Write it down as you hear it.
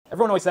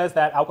Everyone always says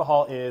that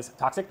alcohol is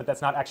toxic, but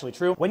that's not actually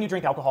true. When you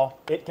drink alcohol,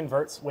 it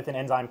converts with an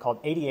enzyme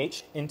called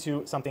ADH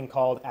into something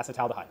called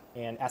acetaldehyde.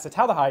 And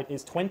acetaldehyde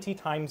is 20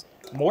 times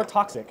more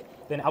toxic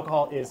than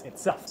alcohol is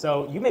itself.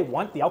 So you may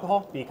want the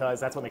alcohol because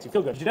that's what makes you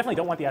feel good. But you definitely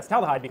don't want the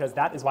acetaldehyde because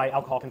that is why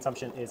alcohol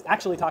consumption is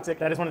actually toxic.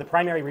 That is one of the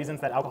primary reasons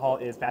that alcohol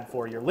is bad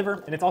for your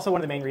liver. And it's also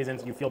one of the main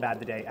reasons you feel bad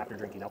the day after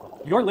drinking alcohol.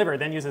 Your liver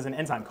then uses an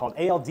enzyme called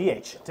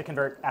ALDH to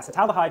convert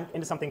acetaldehyde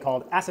into something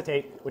called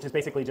acetate, which is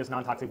basically just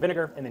non-toxic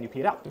vinegar, and then you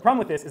pee it out. The problem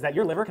with this is that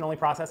your liver can only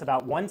process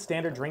about 1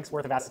 standard drink's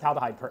worth of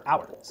acetaldehyde per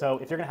hour. So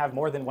if you're gonna have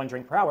more than 1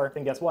 drink per hour,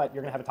 then guess what?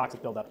 You're gonna have a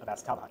toxic buildup of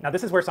acetaldehyde. Now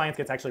this is where science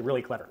gets actually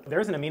really clever.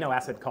 There is an amino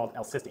acid called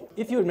L-cysteine.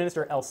 If you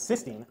administer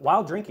L-cysteine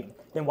while drinking,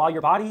 then while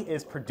your body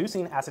is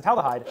producing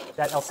acetaldehyde,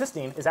 that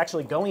L-cysteine is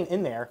actually going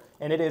in there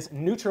and it is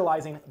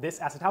neutralizing this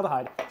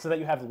acetaldehyde so that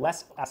you have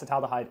less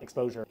acetaldehyde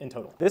exposure in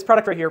total. This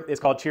product right here is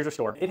called Cheers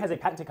Restore. It has a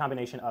patented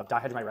combination of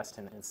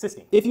dihydramycin and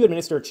cysteine. If you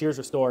administer Cheers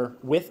Restore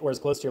with or as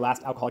close to your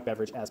last alcoholic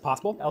beverage as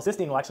possible,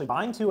 L-cysteine will actually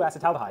bind to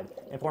acetaldehyde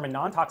and form a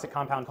non-toxic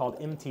compound called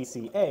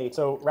MTCA.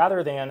 So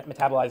rather than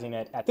metabolizing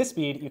it at this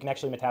speed, you can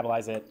actually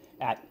metabolize it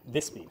at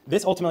this speed.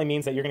 This ultimately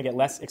means that you're gonna get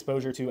less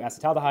exposure to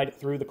acetaldehyde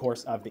through the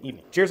course of the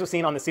evening. Cheers was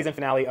seen on the season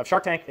finale of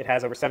Shark Tank. It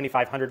has over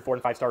 7,500 4-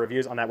 and 5-star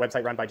reviews on that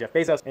website run by Jeff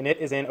Bezos, and it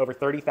is in over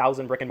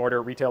 30,000 brick and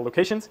mortar retail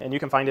locations, and you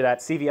can find it at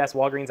CVS,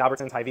 Walgreens,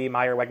 Albertsons, Hy-Vee,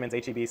 Meijer, Wegmans,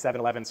 H-E-B,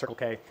 7-Eleven, Circle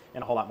K,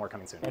 and a whole lot more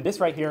coming soon. And this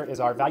right here is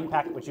our value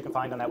pack, which you can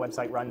find on that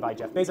website run by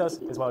Jeff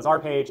Bezos, as well as our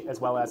page, as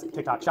well as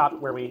TikTok Shop,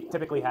 where we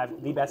typically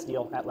have the best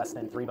deal at less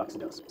than $3 a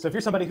dose. So if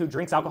you're somebody who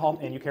drinks alcohol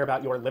and you care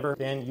about your liver,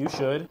 then you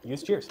should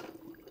use Cheers.